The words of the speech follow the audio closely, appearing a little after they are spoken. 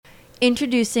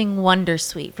Introducing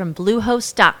Wondersuite from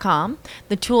Bluehost.com,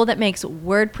 the tool that makes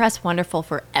WordPress wonderful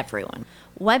for everyone.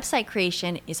 Website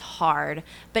creation is hard,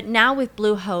 but now with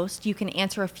Bluehost, you can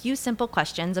answer a few simple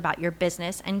questions about your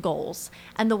business and goals,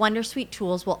 and the Wondersuite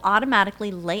tools will automatically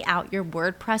lay out your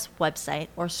WordPress website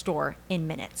or store in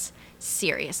minutes.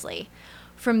 Seriously.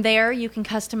 From there, you can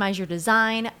customize your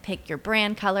design, pick your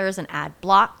brand colors, and add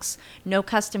blocks. No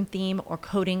custom theme or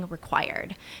coding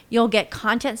required. You'll get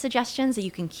content suggestions that you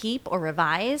can keep or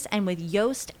revise, and with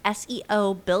Yoast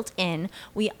SEO built in,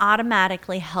 we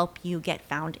automatically help you get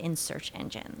found in search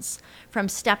engines. From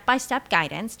step-by-step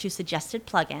guidance to suggested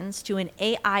plugins to an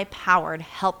AI-powered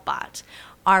help bot,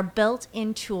 our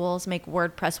built-in tools make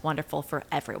WordPress wonderful for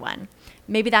everyone.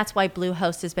 Maybe that's why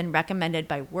Bluehost has been recommended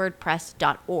by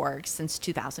WordPress.org since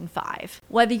 2005.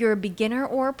 Whether you're a beginner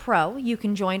or a pro, you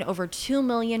can join over 2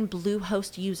 million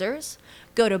Bluehost users.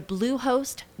 Go to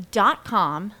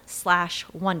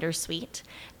bluehost.com/wondersuite.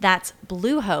 That's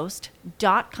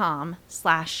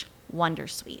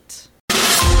bluehost.com/wondersuite.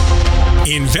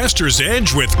 Investor's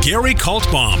Edge with Gary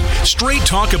Kaltbaum. Straight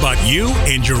talk about you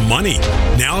and your money.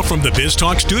 Now from the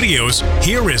BizTalk studios,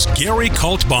 here is Gary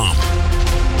Kaltbaum.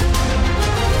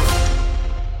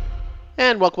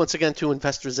 And welcome once again to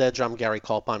Investor's Edge. I'm Gary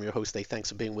Kaltbaum, your host. Thanks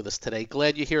for being with us today.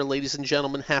 Glad you're here, ladies and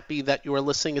gentlemen. Happy that you are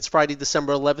listening. It's Friday,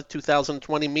 December 11th,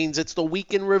 2020. Means it's the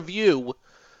Week in Review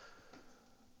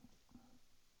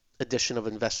edition of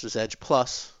Investor's Edge,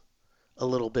 plus a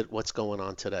little bit what's going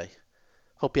on today.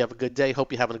 Hope you have a good day.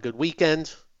 Hope you're having a good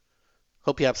weekend.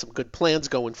 Hope you have some good plans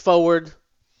going forward.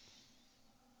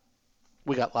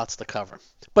 We got lots to cover.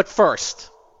 But first,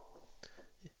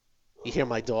 you hear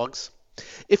my dogs?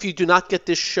 If you do not get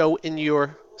this show in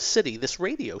your city, this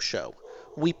radio show,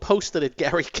 we posted at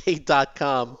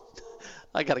GaryK.com.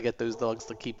 I got to get those dogs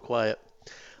to keep quiet.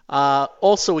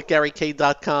 Also at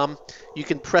GaryK.com, you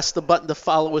can press the button to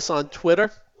follow us on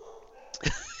Twitter.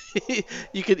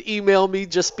 You can email me,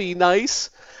 just be nice.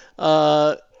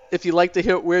 If you like to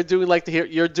hear what we're doing, like to hear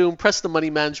what you're doing, press the money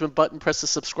management button, press the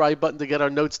subscribe button to get our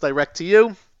notes direct to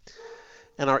you.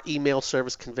 And our email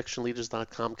service,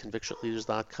 convictionleaders.com,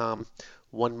 convictionleaders.com,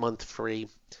 1 month free.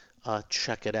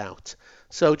 Check it out.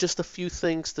 So just a few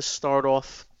things to start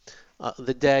off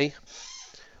the day.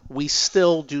 We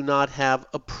still do not have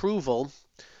approval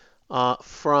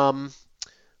from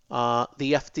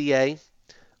the FDA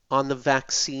on the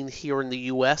vaccine here in the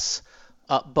U.S.,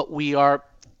 but we are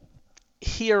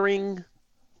hearing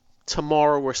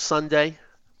tomorrow or Sunday.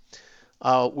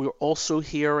 We're also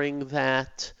hearing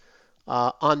that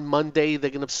on Monday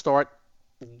they're going to start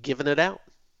giving it out.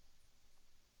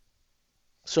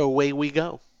 So away we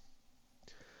go.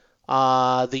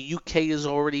 The UK is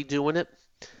already doing it.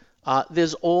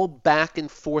 There's all back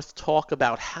and forth talk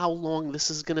about how long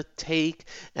this is going to take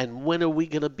and when are we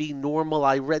going to be normal.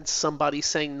 I read somebody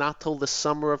saying not till the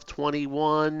summer of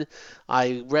 21.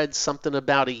 I read something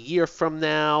about a year from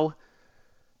now.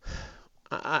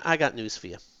 I got news for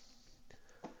you.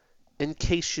 In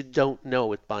case you don't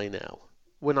know it by now,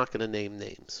 we're not going to name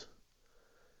names.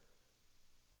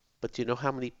 But do you know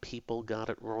how many people got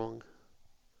it wrong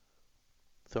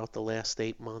throughout the last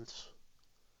 8 months?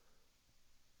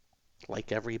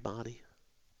 Like everybody.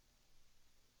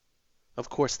 Of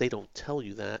course, they don't tell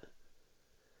you that.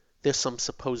 There's some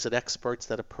supposed experts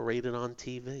that are paraded on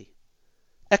TV.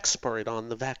 Expert on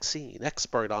the vaccine,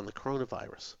 expert on the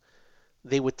coronavirus.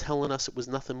 They were telling us it was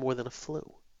nothing more than a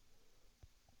flu.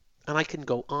 And I can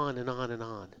go on and on and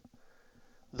on.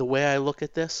 The way I look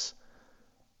at this,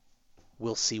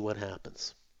 we'll see what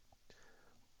happens.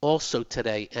 Also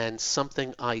today, and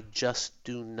something I just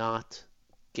do not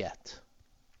get.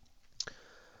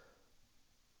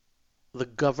 The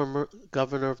governor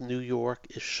of New York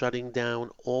is shutting down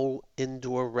all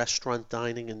indoor restaurant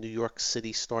dining in New York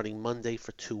City starting Monday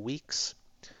for 2 weeks.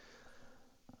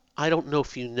 I don't know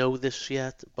if you know this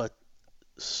yet, but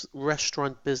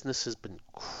restaurant business has been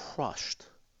crushed.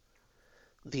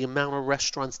 The amount of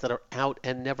restaurants that are out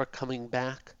and never coming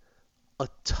back, a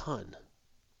ton.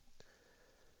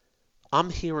 I'm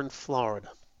here in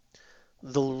Florida.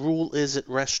 The rule is at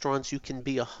restaurants you can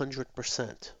be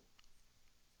 100%.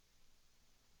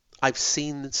 I've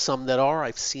seen some that are,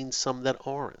 I've seen some that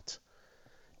aren't.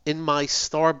 In my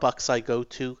Starbucks I go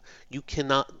to, you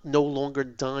cannot no longer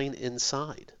dine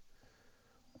inside.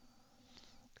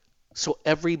 So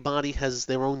everybody has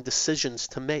their own decisions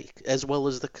to make, as well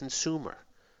as the consumer.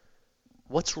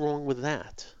 What's wrong with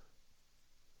that?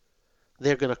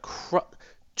 They're going to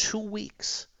 2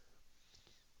 weeks.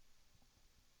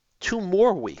 2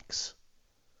 more weeks.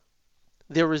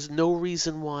 There is no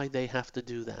reason why they have to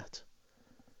do that.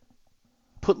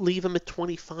 Leave them at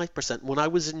 25%. When I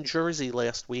was in Jersey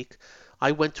last week,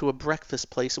 I went to a breakfast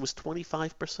place. It was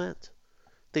 25%.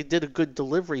 They did a good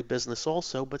delivery business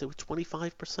also, but it was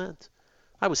 25%.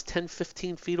 I was 10,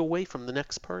 15 feet away from the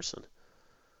next person.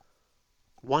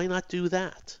 Why not do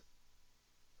that?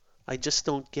 I just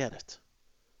don't get it.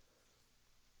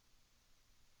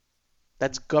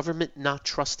 That's government not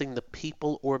trusting the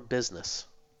people or business.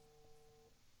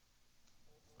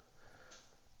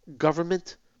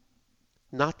 Government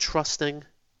not trusting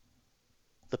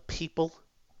the people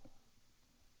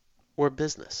or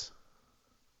business.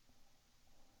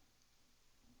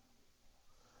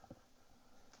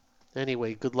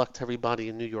 Anyway, good luck to everybody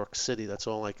in New York City. That's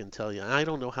all I can tell you. I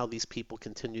don't know how these people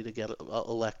continue to get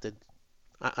elected.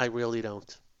 I really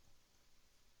don't.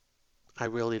 I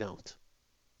really don't.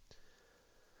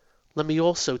 Let me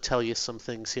also tell you some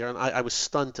things here, and I was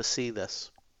stunned to see this.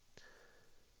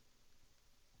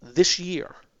 This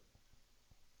year,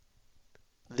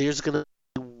 there's going to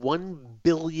be 1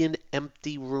 billion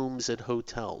empty rooms at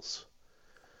hotels.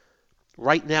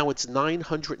 Right now, it's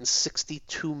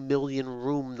 962 million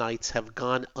room nights have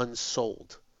gone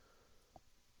unsold.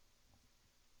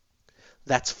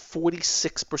 That's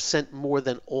 46% more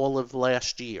than all of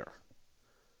last year.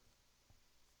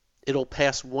 It'll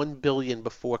pass 1 billion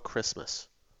before Christmas.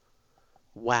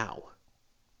 Wow.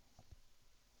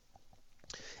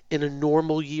 In a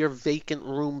normal year, vacant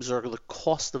rooms are the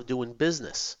cost of doing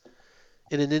business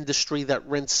in an industry that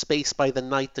rents space by the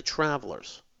night to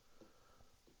travelers.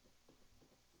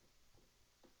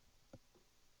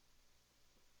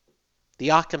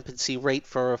 The occupancy rate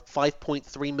for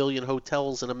 5.3 million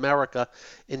hotels in America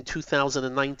in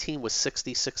 2019 was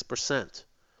 66%,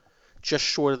 just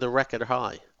short of the record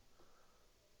high.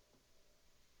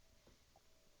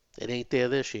 It ain't there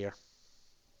this year.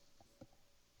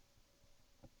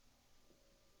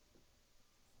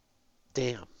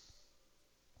 Damn.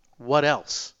 What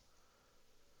else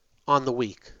on the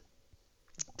week?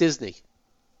 Disney.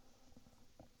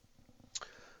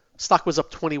 Stock was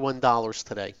up $21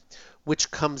 today,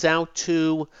 which comes out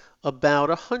to about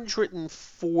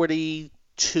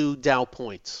 142 Dow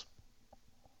points.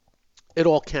 It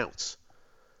all counts.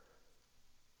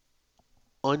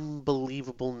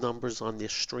 Unbelievable numbers on their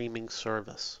streaming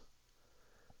service.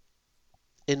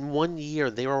 In 1 year,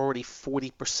 they're already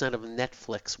 40% of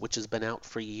Netflix, which has been out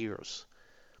for years.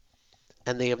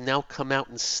 And they have now come out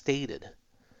and stated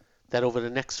that over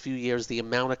the next few years, the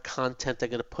amount of content they're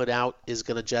going to put out is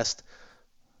going to just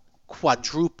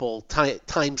quadruple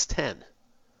times 10.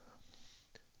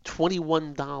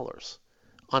 $21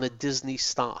 on a Disney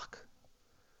stock.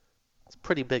 It's a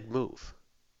pretty big move.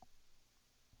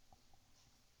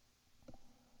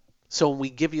 So when we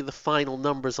give you the final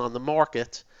numbers on the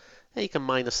market, you can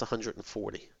minus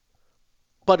 140.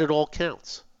 But it all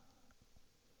counts.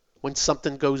 When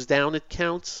something goes down, it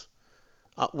counts.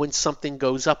 When something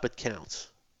goes up, it counts.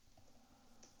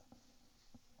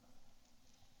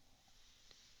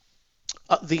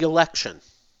 The election.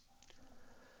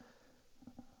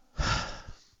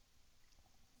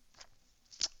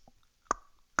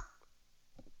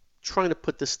 Trying to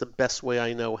put this the best way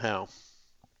I know how.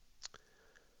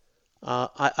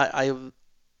 I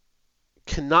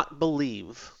cannot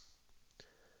believe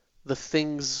the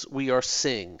things we are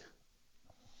seeing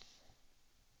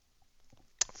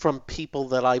from people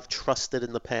that I've trusted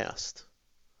in the past.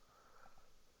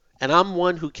 And I'm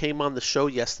one who came on the show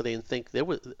yesterday and think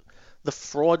the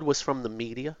fraud was from the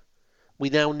media. We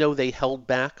now know they held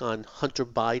back on Hunter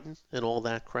Biden and all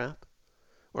that crap,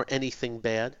 or anything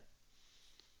bad.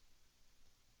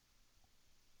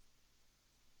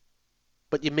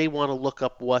 But you may want to look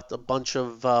up what a bunch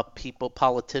of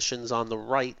politicians on the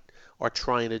right are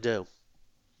trying to do.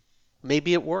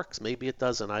 Maybe it works, maybe it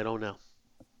doesn't, I don't know.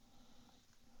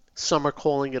 Some are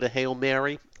calling it a Hail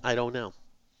Mary, I don't know.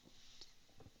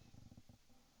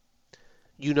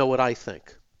 You know what I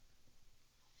think.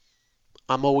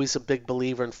 I'm always a big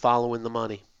believer in following the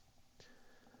money.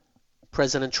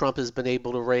 President Trump has been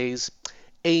able to raise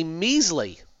a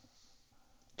measly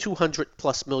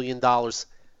 $200+ million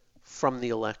from the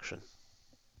election.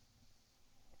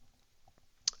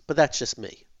 But that's just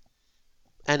me.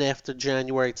 And after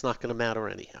January, it's not going to matter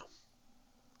anyhow.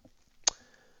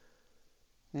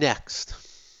 Next,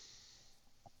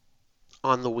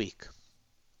 on the week,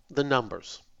 the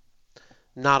numbers.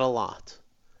 Not a lot.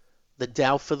 The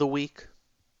Dow for the week,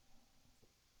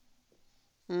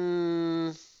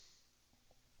 down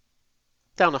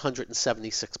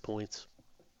 176 points.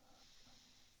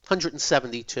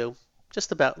 172.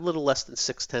 Just about a little less than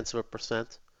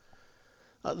 0.6%.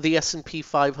 The S&P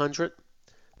 500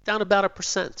 down about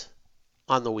 1%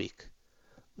 on the week.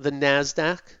 The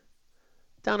NASDAQ,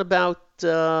 down about,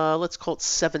 let's call it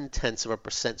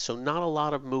 0.7%, so not a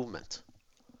lot of movement.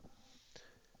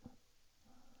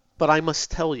 But I must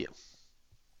tell you,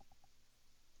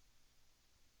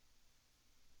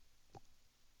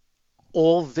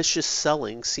 all vicious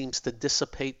selling seems to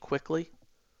dissipate quickly.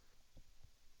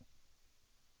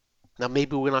 Now,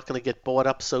 maybe we're not going to get bought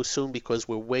up so soon because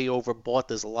we're way overbought.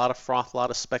 There's a lot of froth, a lot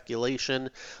of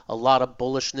speculation, a lot of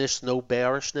bullishness, no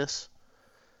bearishness.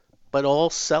 But all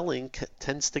selling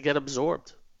tends to get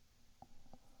absorbed.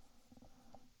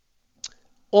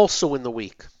 Also in the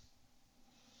week,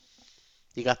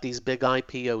 you got these big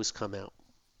IPOs come out.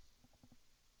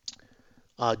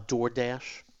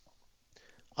 DoorDash,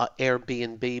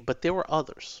 Airbnb, but there were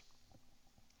others.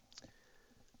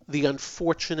 The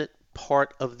unfortunate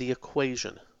part of the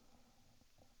equation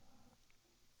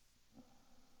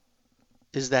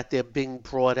is that they're being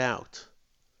brought out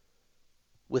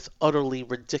with utterly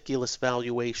ridiculous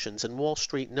valuations, and Wall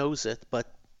Street knows it, but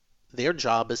their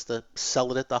job is to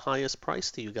sell it at the highest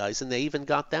price to you guys, and they even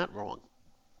got that wrong.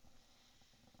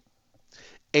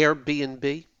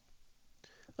 Airbnb,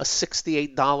 a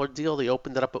 $68 deal. They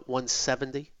opened it up at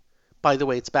 $170. By the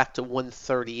way, it's back to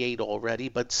 $138 already,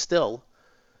 but still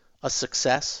a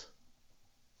success.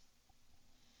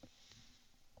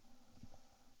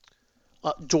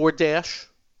 DoorDash,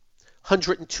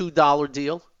 $102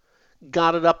 deal.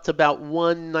 Got it up to about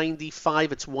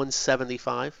 $195. It's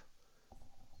 $175.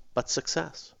 But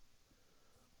success.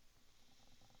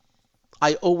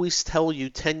 I always tell you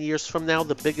 10 years from now,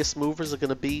 the biggest movers are going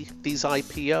to be these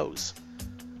IPOs.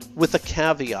 With a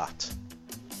caveat.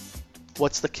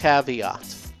 What's the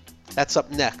caveat? That's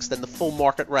up next, and the full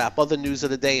market wrap, other news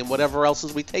of the day, and whatever else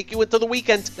as we take you into the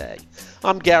weekend today.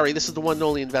 I'm Gary. This is the one and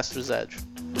only Investor's Edge.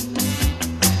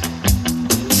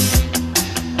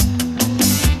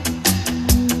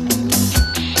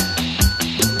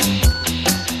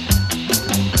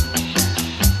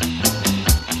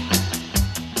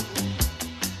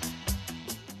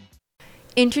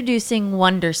 Introducing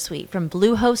Wondersuite from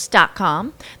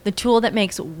Bluehost.com, the tool that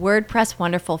makes WordPress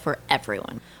wonderful for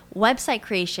everyone. Website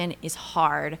creation is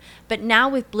hard, but now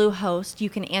with Bluehost, you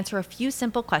can answer a few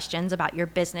simple questions about your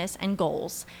business and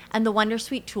goals, and the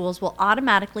Wondersuite tools will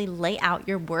automatically lay out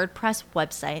your WordPress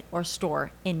website or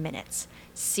store in minutes.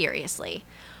 Seriously.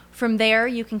 From there,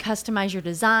 you can customize your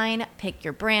design, pick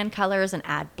your brand colors, and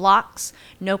add blocks.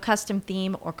 No custom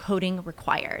theme or coding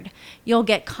required. You'll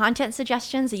get content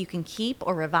suggestions that you can keep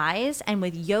or revise, and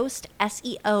with Yoast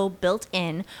SEO built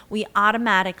in, we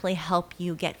automatically help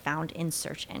you get found in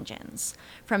search engines.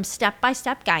 From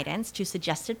step-by-step guidance to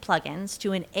suggested plugins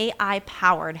to an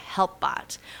AI-powered help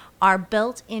bot, our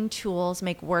built-in tools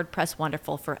make WordPress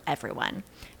wonderful for everyone.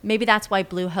 Maybe that's why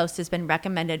Bluehost has been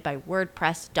recommended by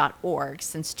WordPress.org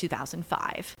since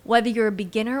 2005. Whether you're a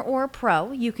beginner or a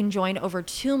pro, you can join over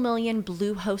 2 million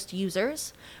Bluehost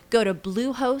users. Go to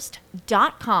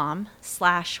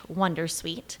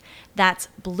bluehost.com/wondersuite. That's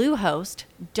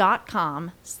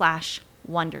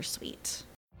bluehost.com/wondersuite.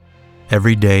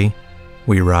 Every day,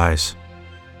 we rise,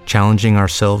 challenging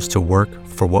ourselves to work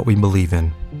for what we believe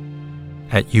in.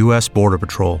 At U.S. Border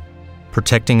Patrol,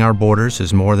 protecting our borders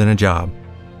is more than a job.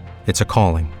 It's a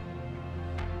calling.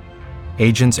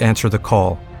 Agents answer the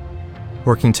call,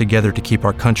 working together to keep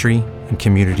our country and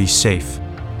communities safe.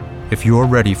 If you're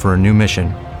ready for a new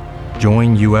mission,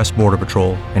 join U.S. Border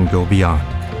Patrol and go beyond.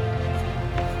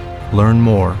 Learn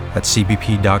more at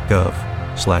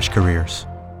cbp.gov/careers.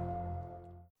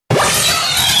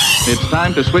 It's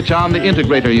time to switch on the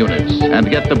integrator units and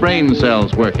get the brain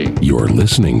cells working. You're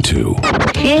listening to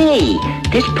Hey,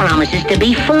 this promises to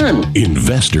be fun.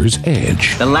 Investor's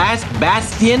Edge The last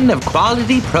bastion of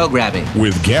quality programming.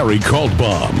 with Gary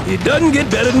Kaltbaum. It doesn't get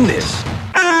better than this.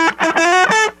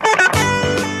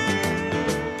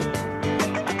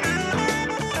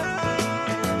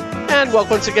 And welcome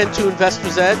once again to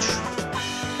Investor's Edge.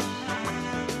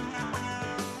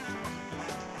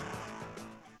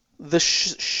 The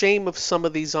shame of some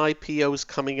of these IPOs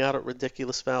coming out at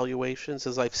ridiculous valuations,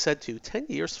 as I've said to you, 10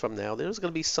 years from now, there's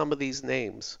going to be some of these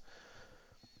names.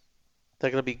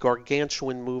 They're going to be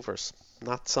gargantuan movers.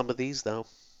 Not some of these, though.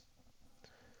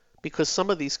 Because some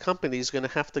of these companies are going to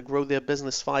have to grow their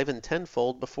business 5- and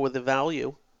 10-fold before the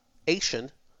valuation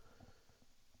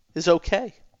is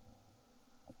okay.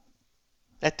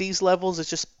 At these levels, it's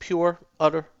just pure,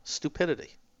 utter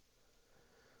stupidity.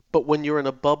 But when you're in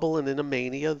a bubble and in a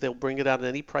mania, they'll bring it out at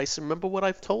any price. And remember what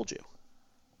I've told you.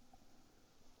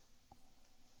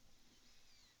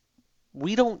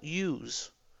 We don't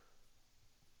use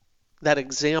that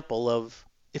example of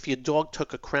if your dog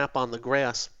took a crap on the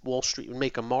grass, Wall Street would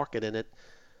make a market in it.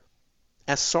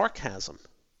 as sarcasm.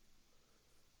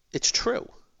 It's true.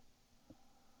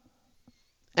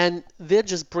 And they're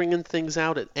just bringing things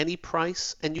out at any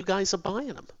price, and you guys are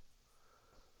buying them.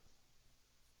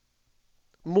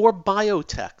 More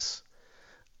biotechs.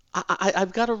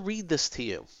 I've got to read this to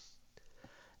you.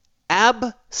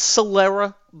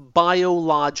 AbCellera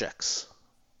Biologics.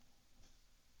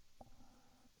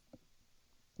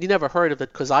 You never heard of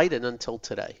it because I didn't until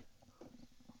today.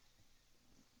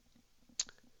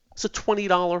 It's a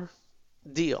 $20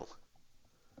 deal.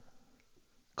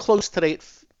 Closed today at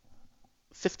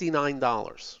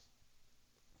 $59.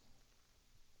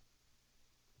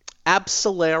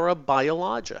 AbCellera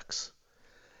Biologics.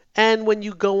 And when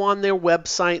you go on their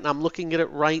website, and I'm looking at it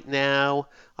right now,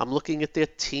 I'm looking at their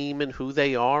team and who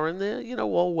they are, and they're,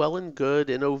 all well and good,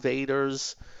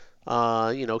 innovators,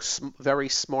 very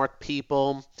smart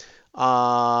people,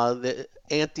 the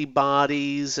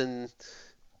antibodies, and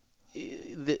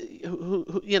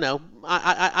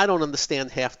I don't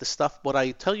understand half the stuff, but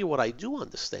I tell you what I do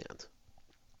understand.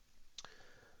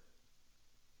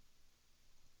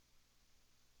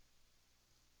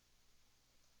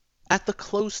 At the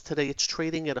close today, it's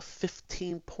trading at a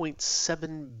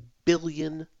 $15.7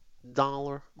 billion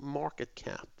market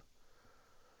cap.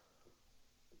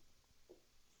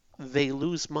 They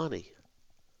lose money.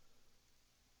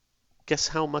 Guess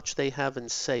how much they have in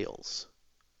sales?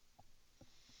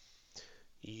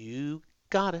 You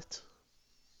got it.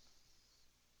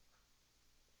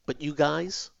 But you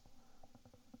guys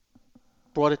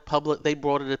brought it public. They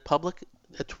brought it public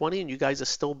at 20, and you guys are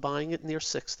still buying it near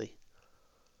 60.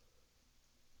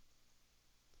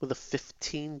 With a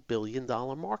 $15 billion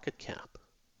market cap.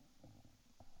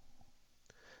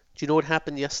 Do you know what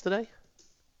happened yesterday?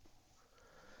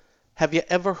 Have you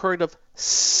ever heard of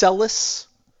SELLAS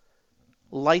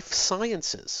Life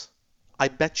Sciences? I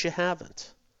bet you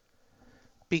haven't.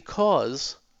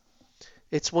 Because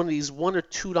it's one of these $1 or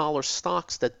 $2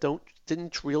 stocks that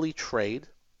didn't really trade.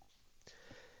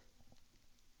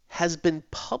 Has been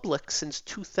public since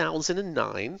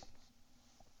 2009.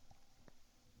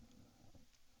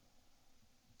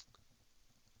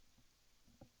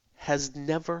 Has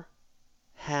never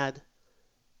had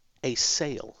a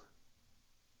sale.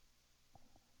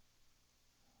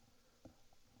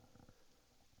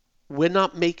 We're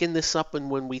not making this up, and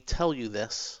when we tell you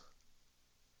this,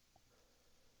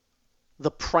 the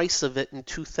price of it in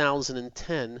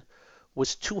 2010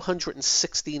 was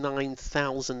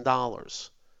 $269,000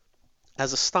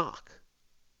 as a stock.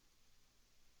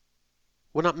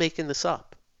 We're not making this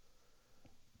up.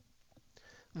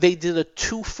 They did a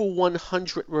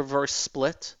 2-for-100 reverse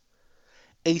split,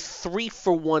 a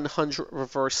 3-for-100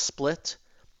 reverse split,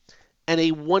 and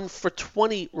a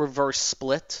 1-for-20 reverse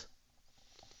split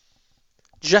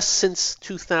just since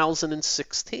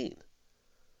 2016.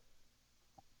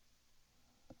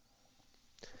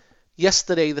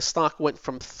 Yesterday, the stock went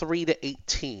from 3 to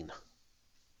 18.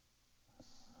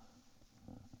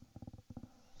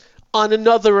 On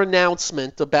another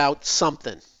announcement about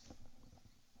something.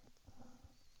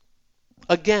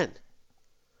 Again,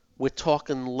 we're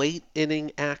talking late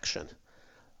inning action.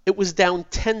 It was down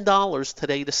 $10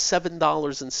 today to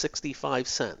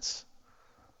 $7.65.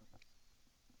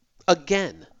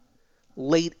 Again,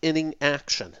 late inning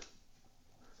action.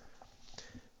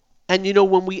 And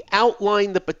when we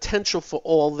outlined the potential for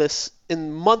all this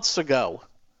months ago,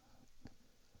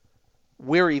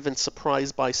 we're even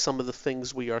surprised by some of the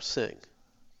things we are seeing.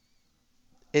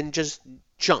 And just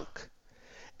junk.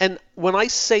 And when I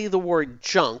say the word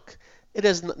junk, it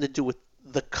has nothing to do with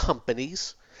the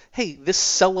companies. Hey, this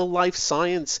SELLAS Life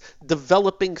Science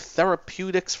developing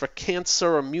therapeutics for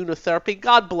cancer, immunotherapy,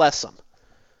 God bless them.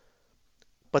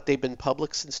 But they've been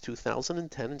public since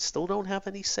 2010 and still don't have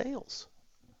any sales.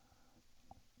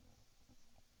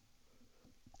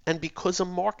 And because of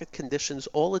market conditions,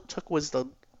 all it took was the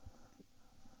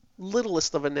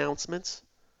littlest of announcements.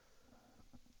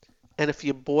 And if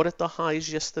you bought at the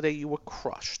highs yesterday, you were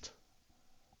crushed.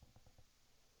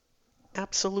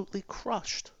 Absolutely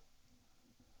crushed.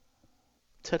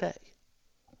 Today.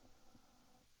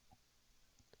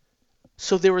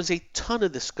 So there is a ton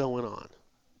of this going on.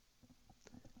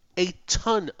 A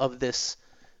ton of this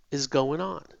is going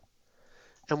on.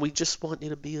 And we just want you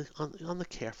to be on the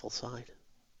careful side.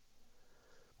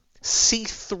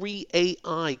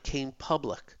 C3AI came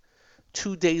public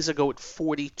 2 days ago at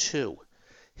 42.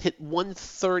 Hit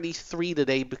 133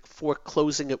 today before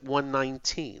closing at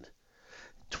 119.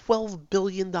 $12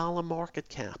 billion market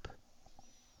cap.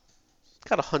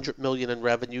 Got $100 million in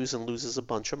revenues and loses a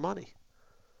bunch of money.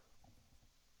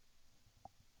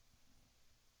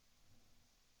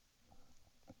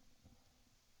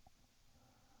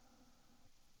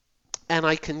 And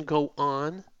I can go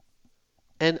on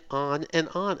and on and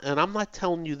on. And I'm not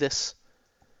telling you this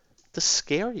to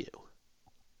scare you.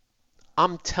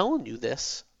 I'm telling you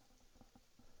this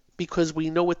because we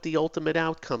know what the ultimate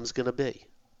outcome is going to be.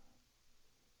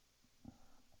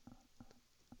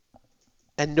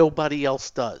 And nobody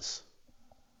else does.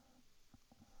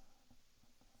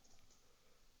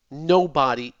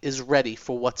 Nobody is ready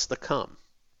for what's to come.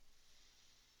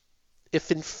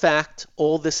 If in fact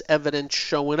all this evidence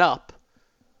showing up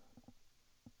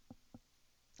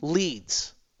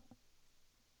leads,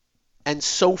 and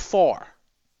so far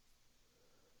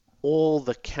all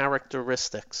the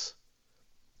characteristics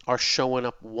are showing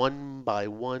up one by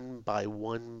one by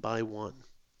one by one.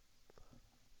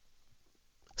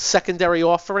 Secondary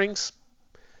offerings.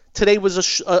 Today was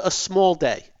a small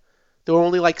day. There were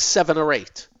only like 7 or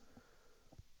 8.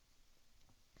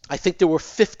 I think there were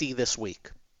 50 this week.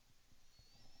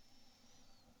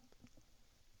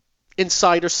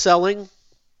 Insider selling.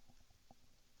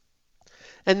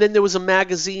 And then there was a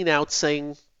magazine out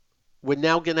saying, we're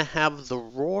now going to have the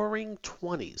Roaring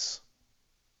 20s.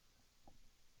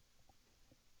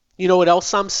 You know what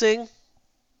else I'm seeing?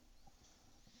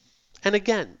 And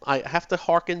again, I have to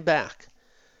hearken back.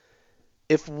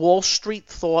 If Wall Street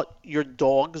thought your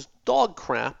dog's dog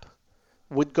crap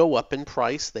would go up in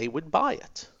price, they would buy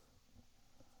it.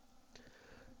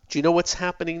 Do you know what's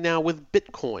happening now with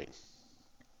Bitcoin?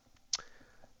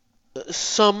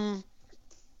 Some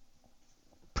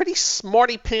pretty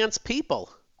smarty pants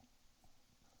people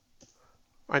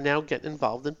are now getting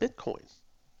involved in Bitcoin.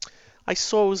 I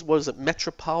saw was it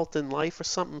Metropolitan Life or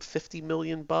something, $50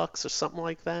 million or something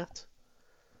like that.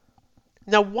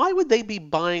 Now, why would they be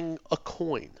buying a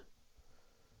coin?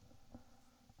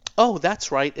 Oh,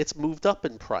 that's right, it's moved up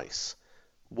in price.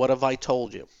 What have I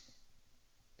told you?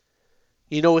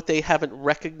 You know what they haven't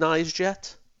recognized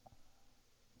yet?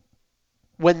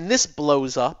 When this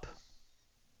blows up,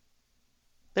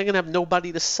 they're going to have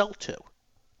nobody to sell to.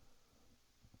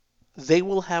 They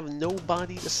will have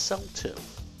nobody to sell to.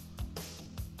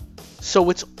 So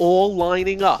it's all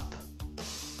lining up.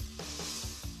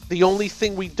 The only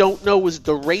thing we don't know is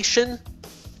duration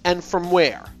and from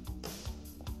where.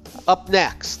 Up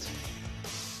next,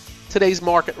 today's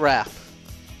market wrap.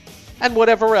 And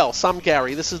whatever else. I'm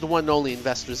Gary. This is the one and only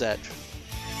Investor's Edge.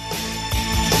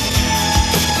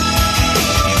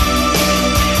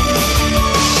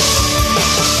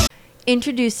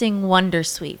 Introducing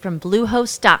Wondersuite from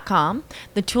Bluehost.com,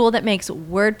 the tool that makes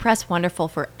WordPress wonderful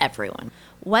for everyone.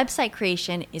 Website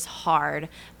creation is hard,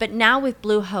 but now with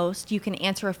Bluehost, you can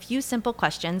answer a few simple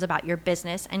questions about your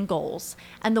business and goals,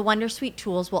 and the Wondersuite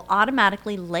tools will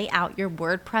automatically lay out your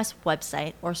WordPress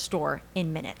website or store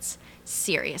in minutes.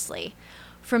 Seriously.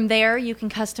 From there, you can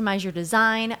customize your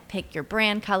design, pick your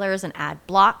brand colors, and add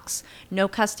blocks. No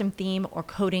custom theme or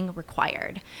coding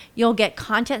required. You'll get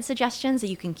content suggestions that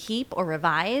you can keep or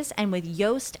revise, and with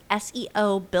Yoast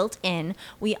SEO built in,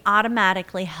 we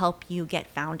automatically help you get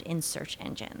found in search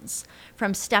engines.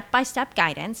 From step-by-step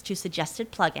guidance to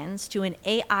suggested plugins to an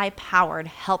AI-powered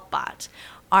help bot,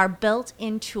 our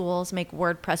built-in tools make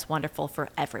WordPress wonderful for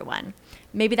everyone.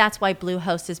 Maybe that's why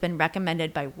Bluehost has been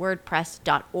recommended by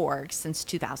WordPress.org since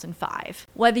 2005.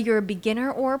 Whether you're a beginner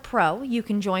or a pro, you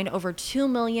can join over 2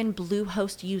 million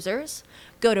Bluehost users.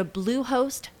 Go to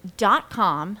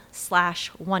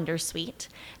bluehost.com/Wondersuite.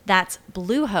 That's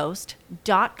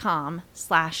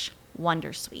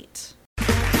bluehost.com/Wondersuite.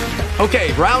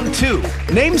 Okay, round 2.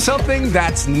 Name something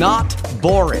that's not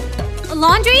boring. A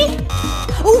laundry?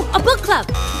 Ooh, a book club.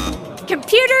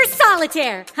 Computer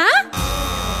solitaire, huh?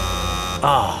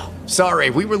 Ah, sorry,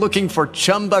 we were looking for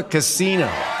Chumba Casino.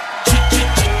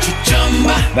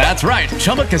 That's right,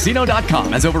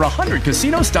 ChumbaCasino.com has over 100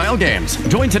 casino-style games.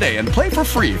 Join today and play for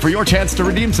free for your chance to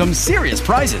redeem some serious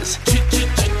prizes.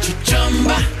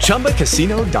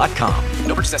 ChumbaCasino.com.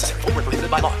 No purchase necessary. Void where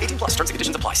prohibited by law. 18+ terms and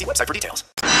conditions apply. See website for details.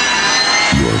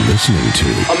 You're listening to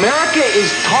America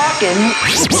is talking.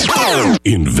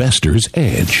 Investor's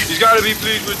Edge. He's got to be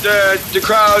pleased with that. The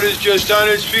crowd is just on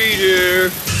its feet here.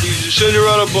 He's a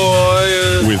Cinderella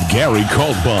boy. With Gary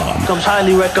Kaltbaum. Comes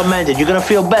highly recommended. You're going to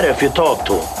feel better if you talk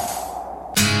to him.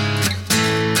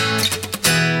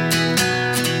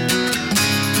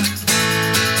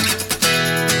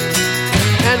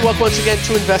 And welcome once again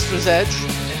to Investor's Edge.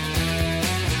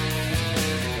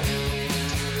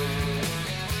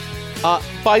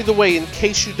 By the way, in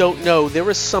case you don't know, there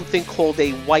is something called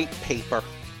a white paper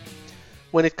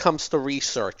when it comes to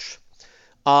research.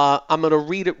 I'm going to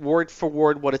read it word for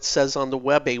word what it says on the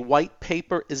web. A white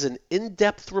paper is an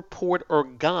in-depth report or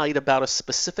guide about a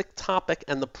specific topic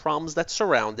and the problems that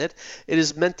surround it. It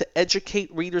is meant to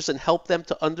educate readers and help them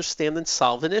to understand and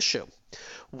solve an issue.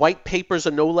 White papers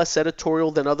are no less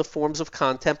editorial than other forms of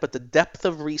content, but the depth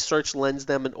of research lends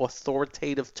them an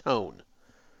authoritative tone.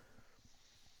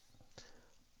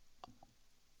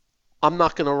 I'm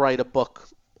not going to write a book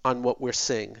on what we're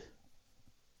seeing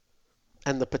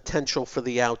and the potential for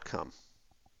the outcome.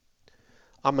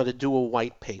 I'm going to do a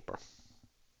white paper.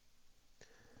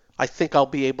 I think I'll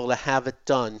be able to have it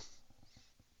done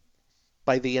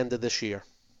by the end of this year.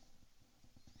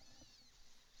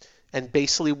 And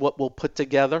basically what we'll put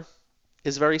together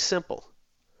is very simple.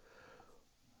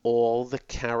 All the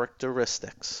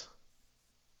characteristics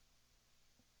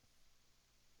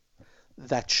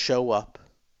that show up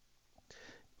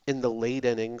in the late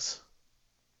innings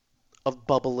of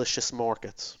bubblicious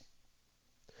markets.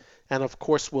 And of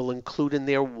course, we'll include in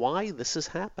there why this is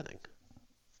happening.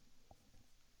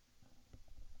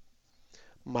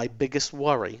 My biggest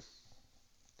worry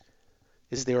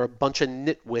is there are a bunch of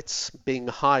nitwits being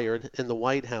hired in the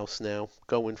White House now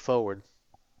going forward.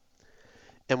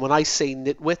 And when I say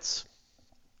nitwits,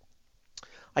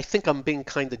 I think I'm being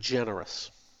kind of generous.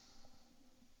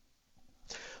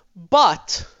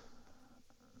 But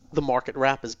the Market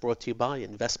Wrap is brought to you by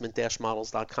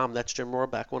investment-models.com. That's Jim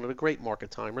Rohrbach, one of the great market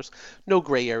timers. No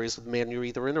gray areas with man, you're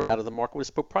either in or out of the market with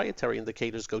his proprietary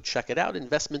indicators. Go check it out,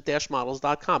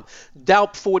 investment-models.com. Dow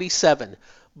 47,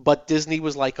 but Disney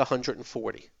was like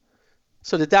 140.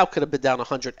 So the Dow could have been down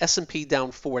 100. S&P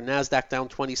down 4, NASDAQ down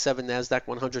 27, NASDAQ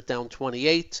 100 down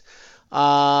 28.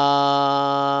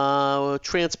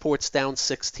 Transport's down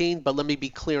 16, but let me be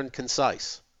clear and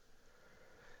concise.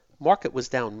 Market was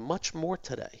down much more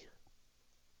today.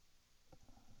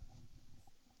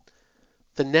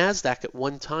 The NASDAQ at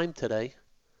one time today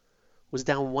was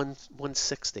down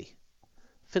 160.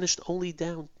 Finished only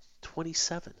down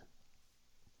 27.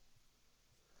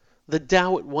 The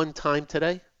Dow at one time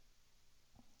today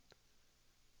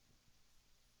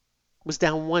was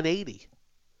down 180,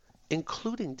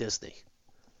 including Disney.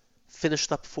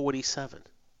 Finished up 47.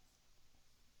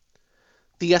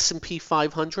 The S&P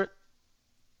 500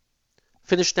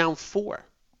 finished down 4.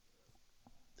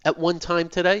 At one time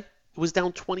today, it was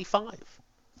down 25.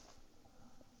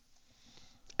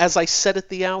 As I said at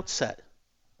the outset,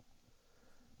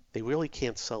 they really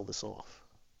can't sell this off.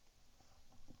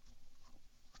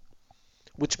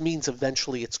 Which means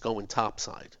eventually it's going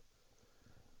topside.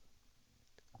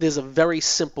 There's a very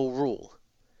simple rule.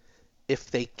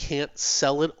 If they can't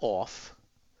sell it off,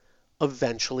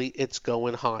 eventually it's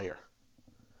going higher.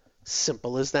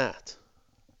 Simple as that.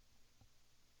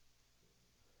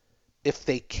 If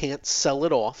they can't sell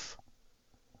it off,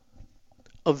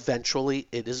 eventually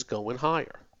it is going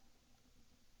higher.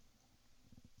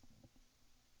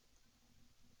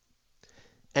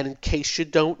 And in case you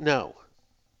don't know,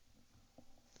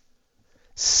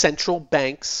 central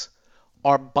banks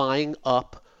are buying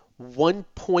up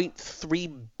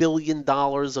 $1.3 billion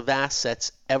of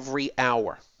assets every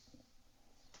hour.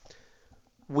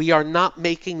 We are not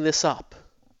making this up.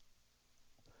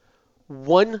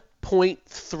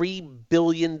 $1.3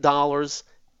 billion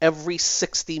every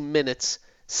 60 minutes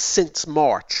since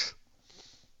March.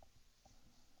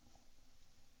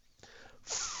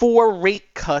 4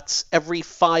 rate cuts every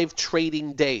 5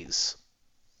 trading days.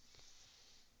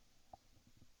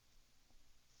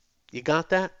 You got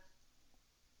that?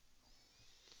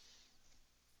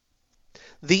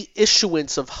 The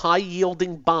issuance of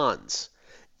high-yielding bonds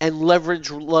and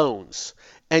leverage loans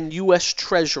and U.S.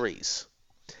 Treasuries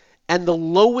and the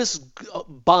lowest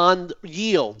bond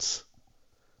yields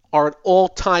are at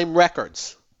all-time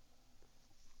records.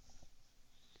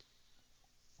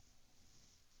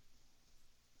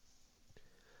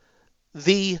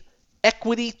 The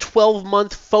equity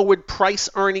 12-month forward price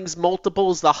earnings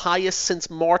multiple is the highest since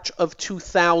March of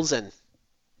 2000.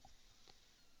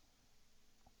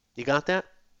 You got that?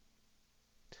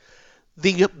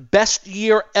 The best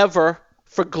year ever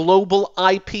for global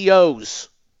IPOs.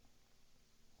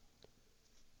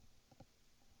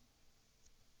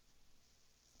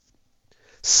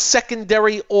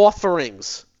 Secondary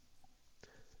offerings.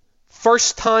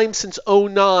 First time since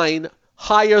 2009,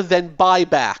 higher than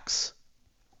buybacks.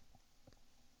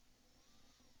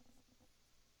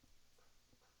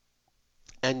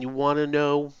 And you want to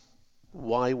know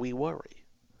why we worry?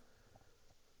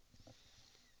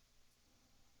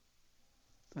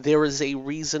 There is a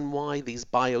reason why these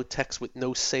biotechs with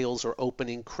no sales are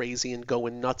opening crazy and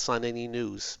going nuts on any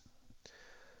news.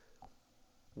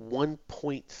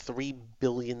 $1.3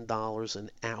 billion an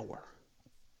hour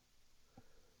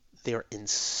They're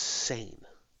insane.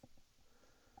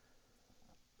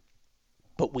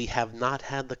 But we have not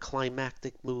had the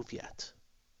climactic move yet.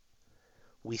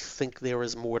 We think there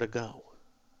is more to go.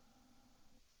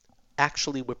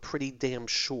 Actually, we're pretty damn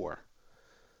sure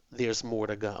there's more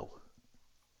to go.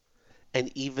 And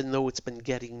even though it's been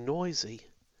getting noisy,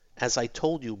 as I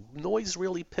told you, noise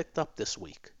really picked up this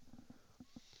week.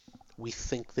 We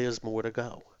think there's more to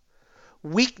go.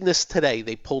 Weakness today,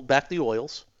 they pulled back the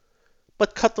oils,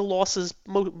 but cut the losses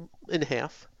in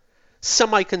half.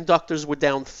 Semiconductors were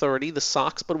down 30, the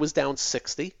stocks, but it was down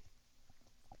 60.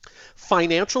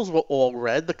 Financials were all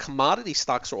red. The commodity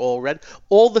stocks are all red.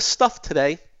 All the stuff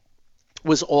today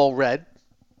was all red.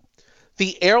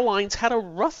 The airlines had a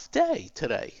rough day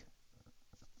today.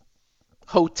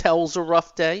 Hotels a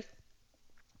rough day.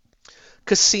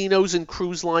 Casinos and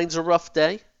cruise lines a rough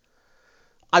day.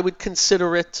 I would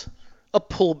consider it a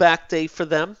pullback day for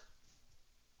them.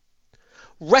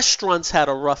 Restaurants had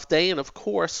a rough day, and of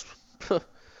course,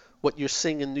 what you're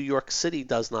seeing in New York City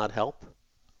does not help.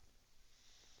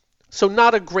 So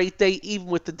not a great day, even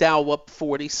with the Dow up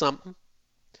 40-something.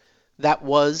 That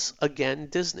was, again,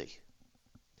 Disney.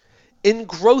 In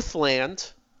growth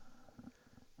land,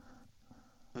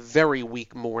 very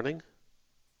weak morning,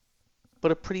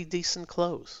 but a pretty decent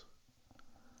close.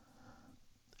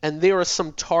 And there are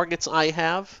some targets I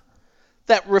have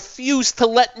that refuse to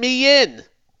let me in.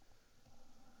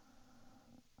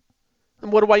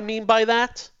 And what do I mean by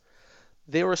that?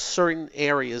 There are certain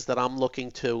areas that I'm looking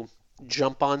to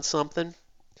jump on something,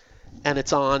 and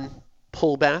it's on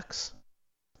pullbacks,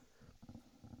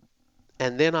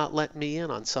 and they're not letting me in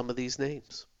on some of these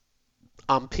names.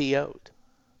 I'm PO'd.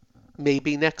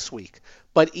 Maybe next week.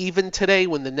 But even today,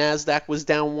 when the NASDAQ was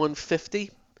down 150,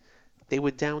 they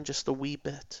were down just a wee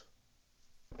bit.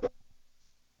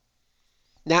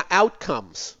 Now,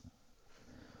 outcomes.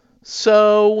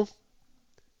 So,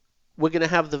 we're going to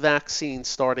have the vaccine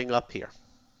starting up here.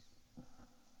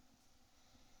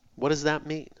 What does that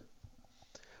mean?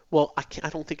 Well, I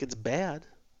don't think it's bad.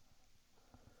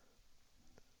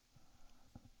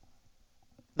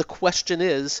 The question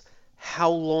is,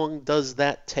 how long does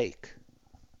that take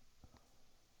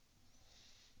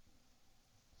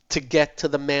to get to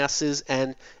the masses,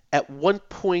 and at what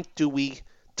point do we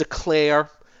declare,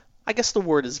 I guess the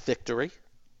word is victory?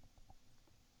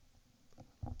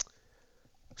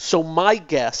 So my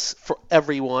guess for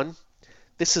everyone,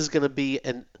 this is going to be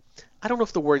I don't know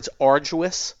if the word's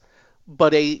arduous,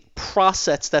 but a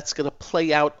process that's going to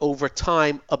play out over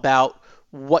time about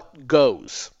what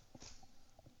goes.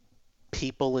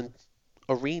 People in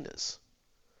arenas,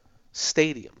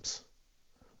 stadiums,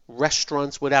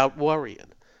 restaurants without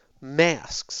worrying,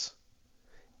 masks,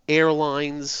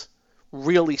 airlines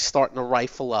really starting to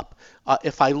rifle up.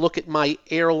 If I look at my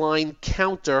airline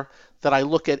counter that I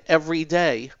look at every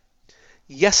day,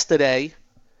 yesterday,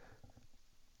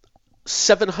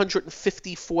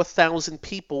 754,000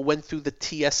 people went through the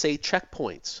TSA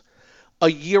checkpoints.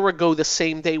 A year ago, the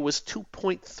same day was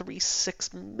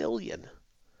 2.36 million.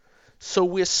 So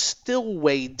we're still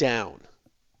way down.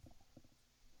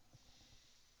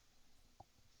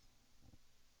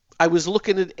 I was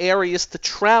looking at areas to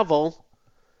travel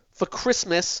for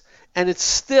Christmas, and it's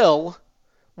still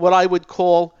what I would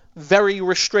call very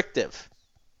restrictive.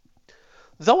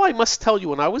 Though I must tell you,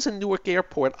 when I was in Newark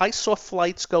Airport, I saw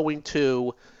flights going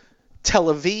to Tel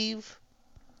Aviv,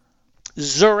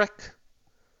 Zurich,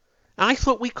 and I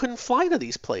thought we couldn't fly to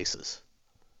these places.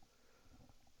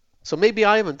 So maybe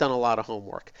I haven't done a lot of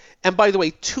homework. And by the way,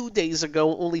 2 days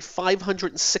ago, only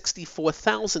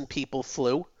 564,000 people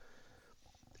flew,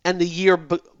 and the year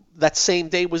that same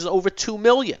day was over 2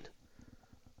 million.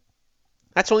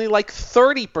 That's only like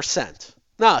 30%.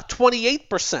 No,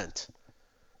 28%.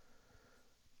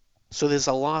 So there's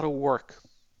a lot of work.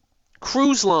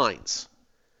 Cruise lines.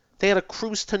 They had a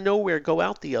cruise to nowhere go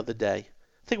out the other day.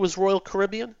 I think it was Royal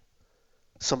Caribbean.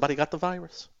 Somebody got the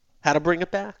virus. Had to bring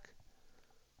it back.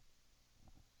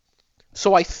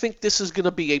 So I think this is going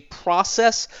to be a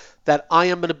process that I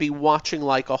am going to be watching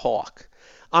like a hawk.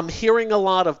 I'm hearing a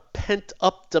lot of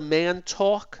pent-up demand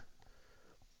talk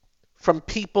from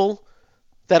people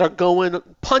that are going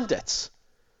pundits.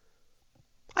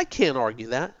 I can't argue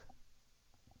that.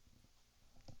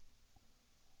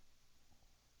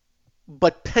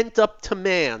 But pent-up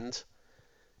demand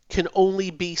can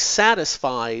only be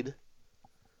satisfied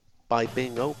by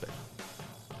being open.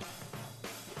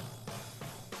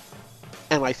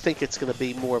 And I think it's going to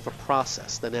be more of a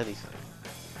process than anything.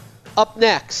 Up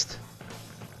next,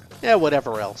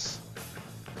 whatever else.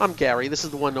 I'm Gary. This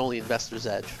is the one and only Investor's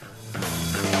Edge.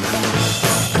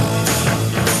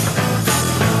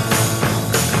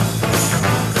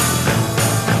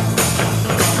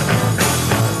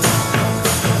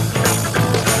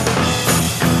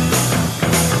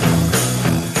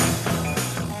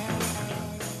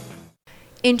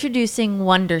 Introducing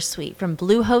Wondersuite from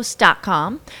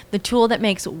Bluehost.com, the tool that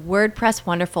makes WordPress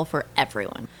wonderful for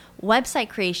everyone. Website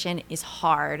creation is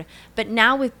hard, but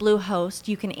now with Bluehost,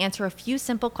 you can answer a few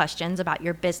simple questions about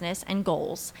your business and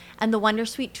goals, and the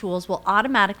Wondersuite tools will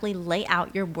automatically lay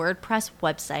out your WordPress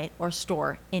website or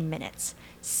store in minutes.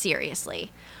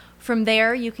 Seriously. From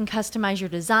there, you can customize your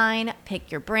design, pick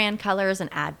your brand colors,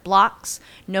 and add blocks.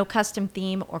 No custom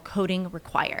theme or coding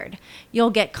required.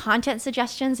 You'll get content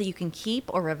suggestions that you can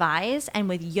keep or revise, and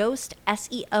with Yoast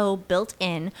SEO built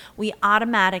in, we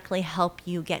automatically help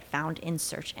you get found in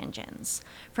search engines.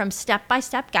 From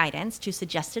step-by-step guidance to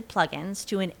suggested plugins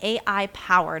to an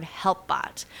AI-powered help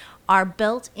bot, our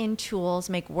built-in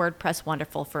tools make WordPress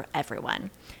wonderful for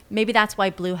everyone. Maybe that's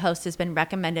why Bluehost has been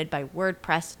recommended by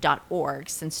WordPress.org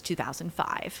since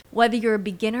 2005. Whether you're a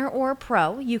beginner or a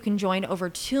pro, you can join over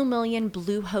 2 million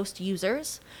Bluehost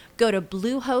users. Go to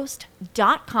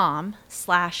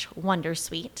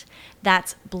bluehost.com/wondersuite.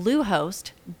 That's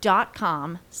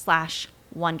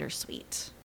bluehost.com/wondersuite.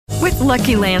 With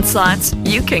Lucky Land Slots,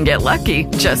 you can get lucky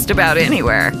just about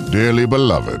anywhere. Dearly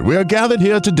beloved, we are gathered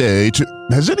here today to...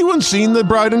 Has anyone seen the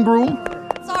bride and groom?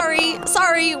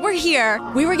 Sorry, we're here.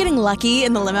 We were getting lucky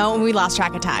in the limo and we lost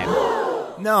track of time.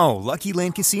 No, Lucky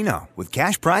Land Casino, with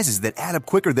cash prizes that add up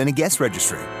quicker than a guest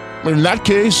registry. In that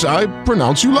case, I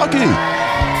pronounce you lucky.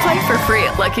 Play for free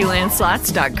at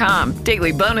LuckyLandSlots.com.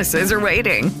 Daily bonuses are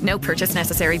waiting. No purchase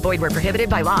necessary. Void where prohibited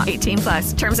by law.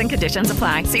 18+. Terms and conditions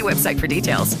apply. See website for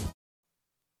details.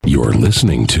 You're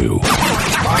listening to...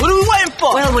 What are we waiting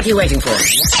for? Well, what are you waiting for?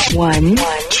 1,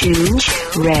 2,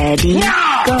 ready,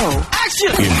 go. Action!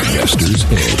 Investor's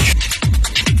Edge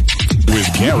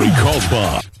with Gary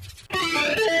Kaltbaum.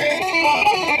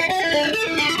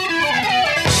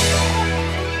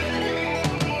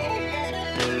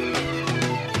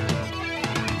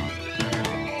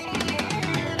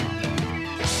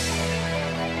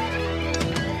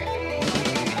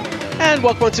 And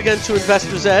welcome once again to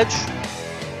Investor's Edge.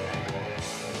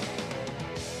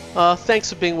 Thanks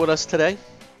for being with us today.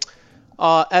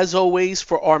 As always,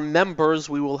 for our members,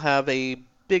 we will have a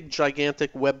big,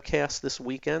 gigantic webcast this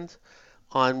weekend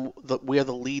on where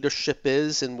the leadership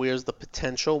is and where's the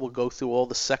potential. We'll go through all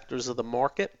the sectors of the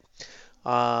market.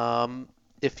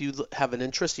 If you have an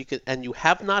interest, you can, and you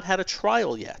have not had a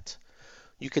trial yet,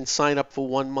 you can sign up for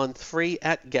 1 month free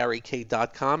at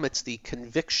GaryK.com. It's the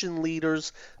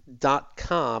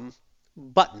ConvictionLeaders.com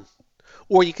button.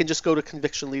 Or you can just go to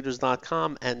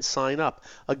ConvictionLeaders.com and sign up.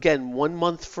 Again, 1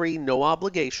 month free, no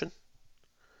obligation.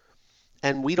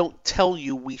 And we don't tell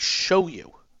you, we show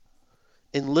you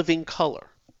in living color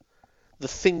the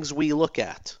things we look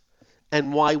at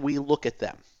and why we look at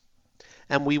them.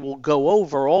 And we will go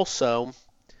over also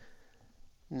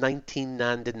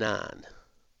 1999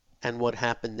 and what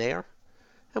happened there.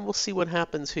 And we'll see what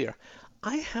happens here.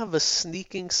 I have a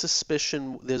sneaking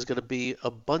suspicion there's going to be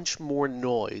a bunch more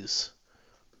noise.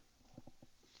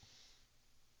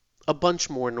 A bunch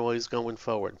more noise going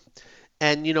forward.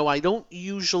 And, you know, I don't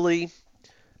usually,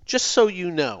 just so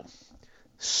you know,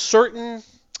 certain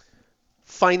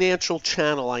financial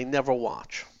channel I never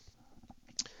watch.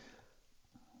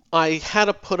 I had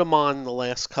to put them on the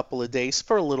last couple of days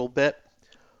for a little bit.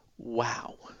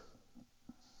 Wow.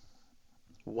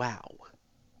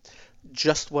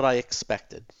 Just what I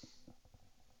expected.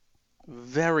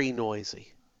 Very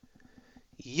noisy.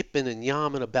 Yipping and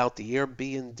yamming about the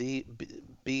Airbnb and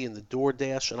the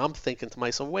DoorDash, and I'm thinking to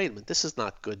myself, wait a minute, this is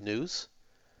not good news.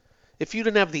 If you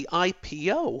didn't have the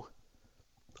IPO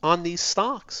on these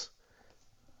stocks,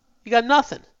 you got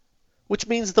nothing, which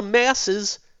means the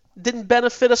masses didn't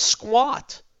benefit a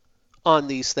squat on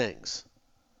these things.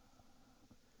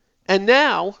 And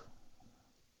now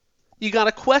you got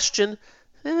a question,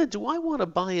 do I want to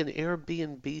buy an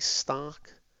Airbnb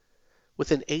stock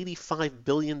with an $85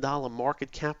 billion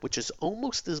market cap, which is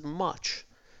almost as much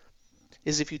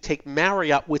as if you take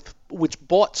Marriott, which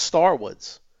bought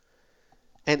Starwoods,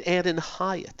 and add in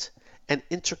Hyatt and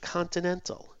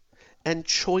Intercontinental and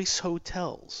Choice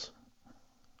Hotels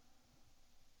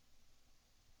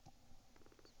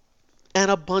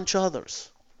and a bunch others.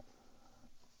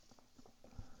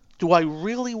 Do I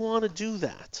really want to do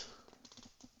that?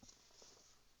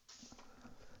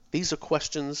 These are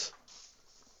questions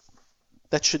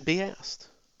that should be asked.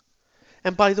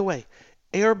 And by the way,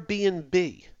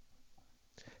 Airbnb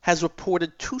has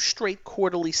reported 2 straight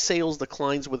quarterly sales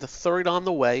declines with a third on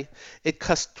the way. It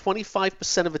cuts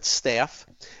 25% of its staff.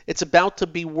 It's about to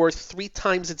be worth 3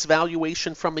 times its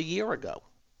valuation from a year ago.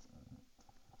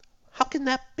 How can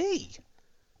that be?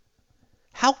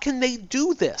 How can they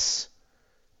do this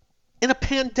in a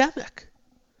pandemic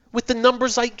with the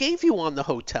numbers I gave you on the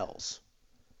hotels?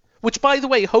 which, by the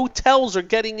way, hotels are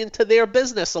getting into their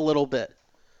business a little bit.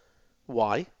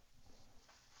 Why?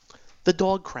 The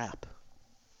dog crap.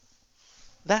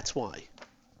 That's why.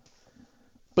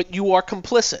 But you are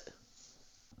complicit.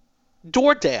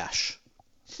 DoorDash.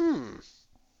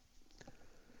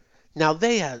 Now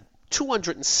they had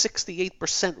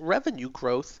 268% revenue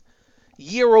growth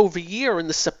year over year in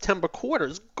the September quarter.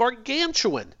 It's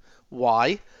gargantuan.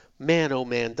 Why? Man, oh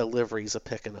man, deliveries are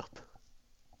picking up.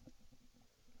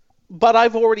 But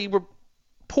I've already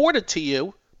reported to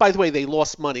you, by the way, they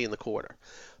lost money in the quarter.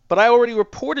 But I already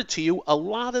reported to you a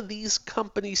lot of these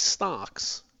company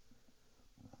stocks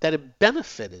that have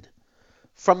benefited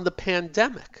from the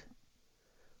pandemic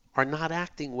are not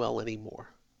acting well anymore.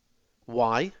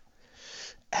 Why?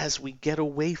 As we get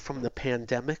away from the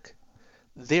pandemic,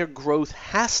 their growth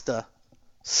has to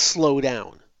slow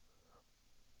down.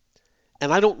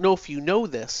 And I don't know if you know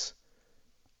this,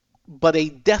 but a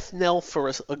death knell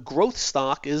for a growth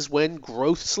stock is when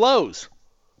growth slows.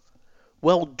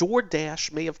 Well,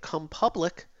 DoorDash may have come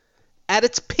public at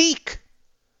its peak.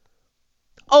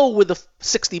 Oh, with a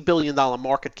 $60 billion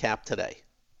market cap today.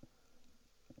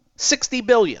 $60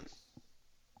 billion.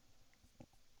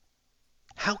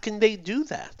 How can they do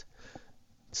that?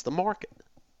 It's the market.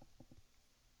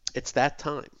 It's that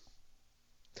time.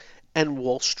 And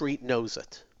Wall Street knows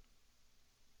it.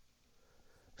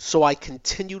 So I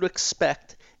continue to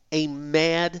expect a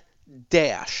mad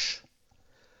dash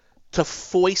to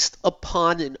foist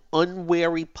upon an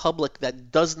unwary public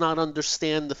that does not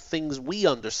understand the things we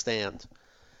understand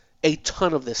a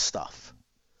ton of this stuff.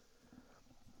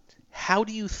 How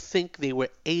do you think they were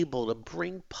able to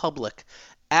bring public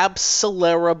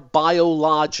AbCellera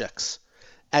Biologics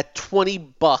at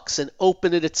 $20 and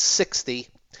open it at $60,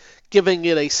 giving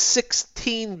it a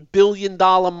 $16 billion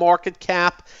market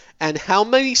cap? And how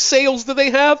many sales do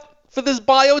they have for this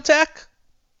biotech?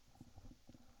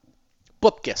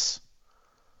 Bupkis.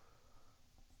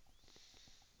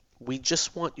 We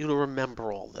just want you to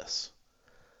remember all this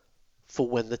for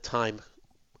when the time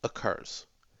occurs.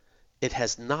 It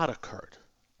has not occurred.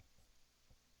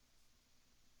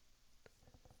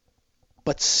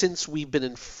 But since we've been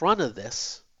in front of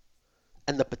this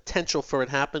and the potential for it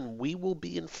to happen, we will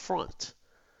be in front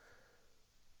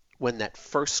when that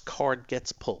first card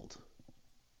gets pulled.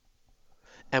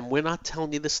 And we're not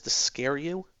telling you this to scare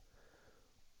you.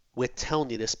 We're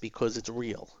telling you this because it's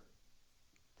real.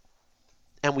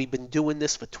 And we've been doing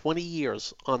this for 20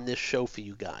 years on this show for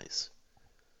you guys.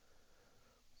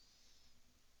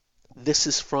 This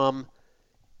is from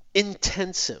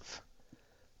intensive,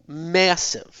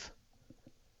 massive,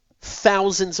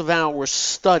 thousands of hours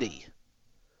study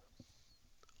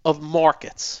of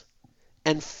markets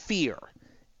and fear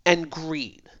and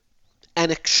greed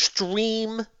and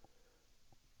extreme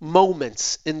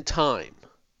moments in time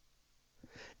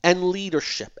and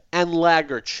leadership and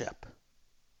laggardship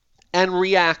and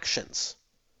reactions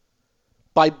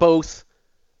by both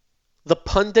the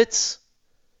pundits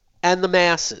and the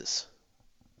masses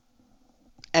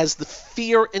as the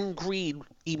fear and greed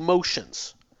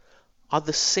emotions are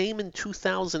the same in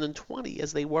 2020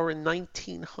 as they were in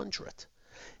 1900.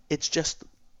 It's just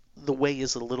the way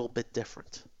is a little bit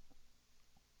different.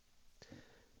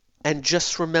 And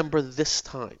just remember this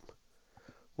time,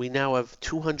 we now have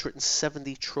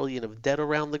 270 trillion of debt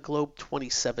around the globe,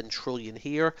 27 trillion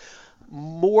here,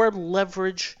 more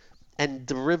leverage and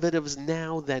derivatives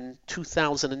now than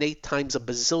 2008 times a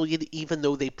bazillion, even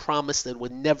though they promised it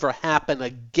would never happen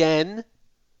again.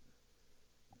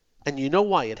 And you know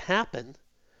why it happened?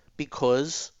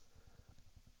 Because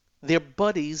their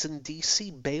buddies in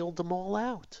D.C. bailed them all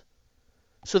out.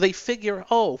 So they figure,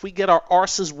 oh, if we get our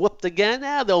arses whooped again,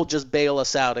 they'll just bail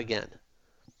us out again.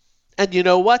 And you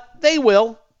know what? They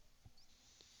will.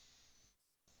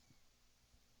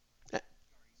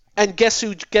 And guess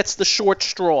who gets the short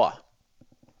straw?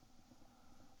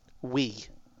 We.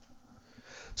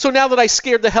 So now that I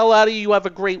scared the hell out of you, you have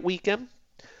a great weekend.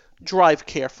 Drive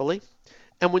carefully.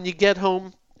 And when you get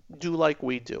home, do like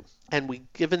we do. And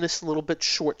we've given this a little bit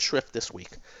short shrift this week.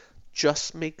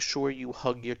 Just make sure you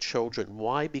hug your children.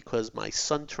 Why? Because my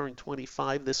son turned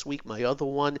 25 this week. My other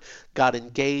one got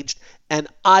engaged. And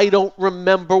I don't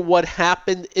remember what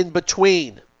happened in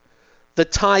between. The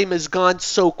time has gone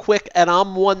so quick, and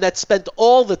I'm one that spent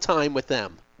all the time with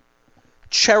them.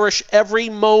 Cherish every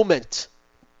moment,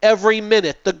 every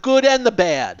minute, the good and the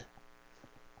bad.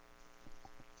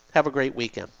 Have a great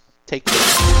weekend. Take care.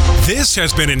 This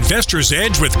has been Investor's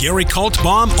Edge with Gary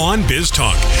Kaltbaum on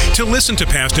BizTalk. To listen to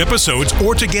past episodes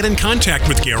or to get in contact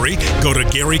with Gary, go to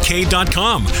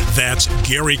GaryK.com. That's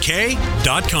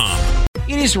GaryK.com.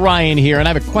 It is Ryan here, and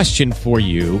I have a question for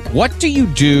you. What do you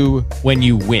do when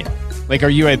you win? Like, are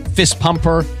you a fist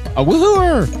pumper, a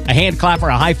woohooer, a hand clapper,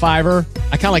 a high fiver?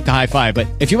 I kind of like the high five, but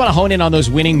if you want to hone in on those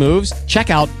winning moves, check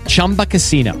out Chumba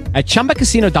Casino. At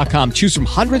ChumbaCasino.com, choose from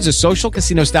hundreds of social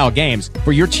casino style games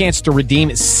for your chance to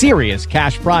redeem serious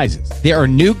cash prizes. There are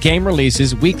new game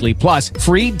releases weekly, plus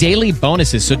free daily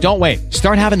bonuses. So don't wait.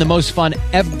 Start having the most fun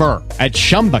ever at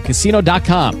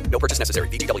ChumbaCasino.com. No purchase necessary.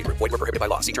 VGW. Void where prohibited by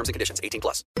law. See terms and conditions.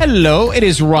 18+. Hello, it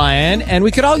is Ryan, and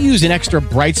we could all use an extra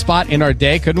bright spot in our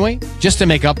day, couldn't we? Just to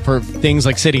make up for things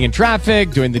like sitting in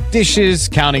traffic, doing the dishes,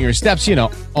 counting your steps, you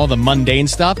know, all the mundane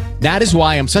stuff. That is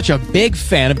why I'm such a big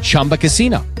fan of Chumba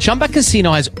Casino. Chumba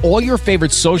Casino has all your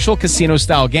favorite social casino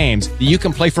style games that you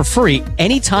can play for free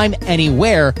anytime,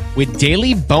 anywhere with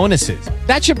daily bonuses.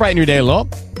 That should brighten your day a little.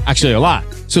 Actually, a lot.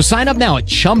 So sign up now at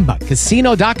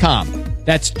ChumbaCasino.com.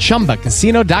 That's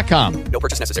ChumbaCasino.com. No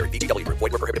purchase necessary. VGW. Void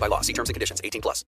where prohibited by law. See terms and conditions. 18+.